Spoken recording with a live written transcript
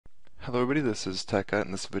Hello everybody, this is Tekka.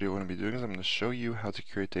 In this video what I'm going to be doing is I'm going to show you how to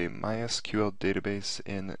create a MySQL database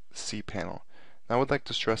in CPanel. Now I would like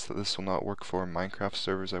to stress that this will not work for Minecraft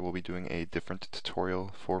servers. I will be doing a different tutorial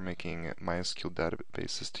for making MySQL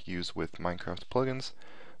databases to use with Minecraft plugins,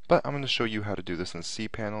 but I'm going to show you how to do this in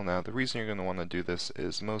CPanel. Now the reason you're going to want to do this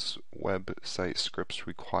is most website scripts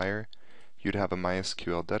require you to have a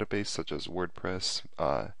MySQL database such as WordPress,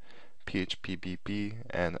 PHP,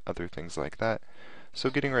 and other things like that. So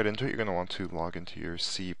getting right into it, you're going to want to log into your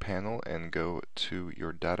CPanel and go to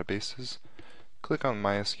your databases. Click on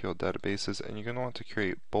MySQL databases and you're going to want to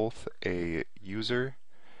create both a user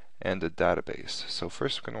and a database. So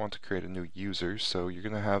first we're going to want to create a new user. So you're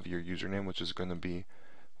going to have your username, which is going to be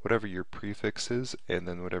whatever your prefix is, and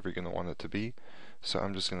then whatever you're going to want it to be. So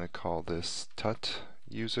I'm just going to call this tut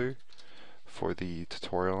user for the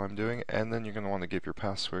tutorial I'm doing, and then you're going to want to give your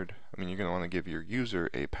you're going to want to give your user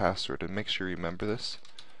a password, and make sure you remember this.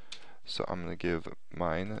 So I'm going to give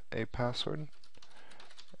mine a password,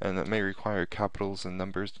 and it may require capitals and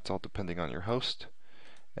numbers, it's all depending on your host.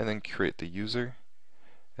 And then create the user,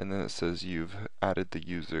 and then it says you've added the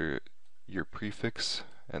user your prefix,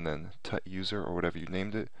 and then tut user or whatever you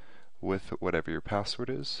named it with whatever your password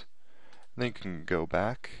is. Then you can go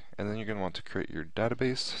back, and then you're going to want to create your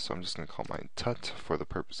database. So I'm just going to call mine tut for the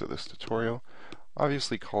purpose of this tutorial.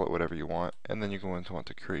 Obviously call it whatever you want, and then you're going to want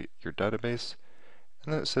to create your database.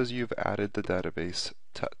 And then it says you've added the database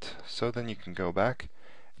tut. So then you can go back,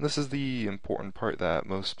 and this is the important part that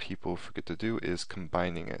most people forget to do, is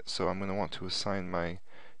combining it. So I'm going to want to assign my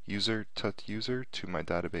user tut user to my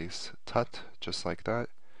database tut, just like that.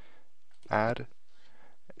 Add,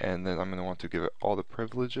 and then I'm going to want to give it all the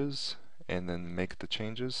privileges, and then make the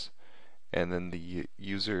changes, and then the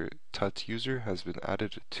user tut user has been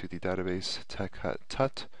added to the database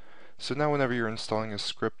tut. So now whenever you're installing a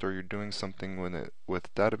script or you're doing something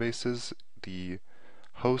with databases, the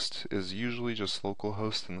host is usually just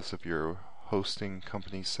localhost, unless if your hosting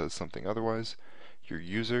company says something otherwise. Your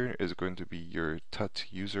user is going to be your tut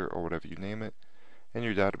user or whatever you name it, and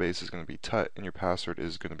your database is going to be tut, and your password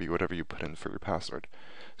is going to be whatever you put in for your password.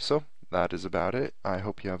 So that is about it. I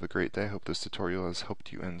hope you have a great day. I hope this tutorial has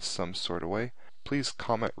helped you in some sort of way. Please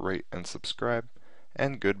comment, rate, and subscribe,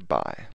 and goodbye.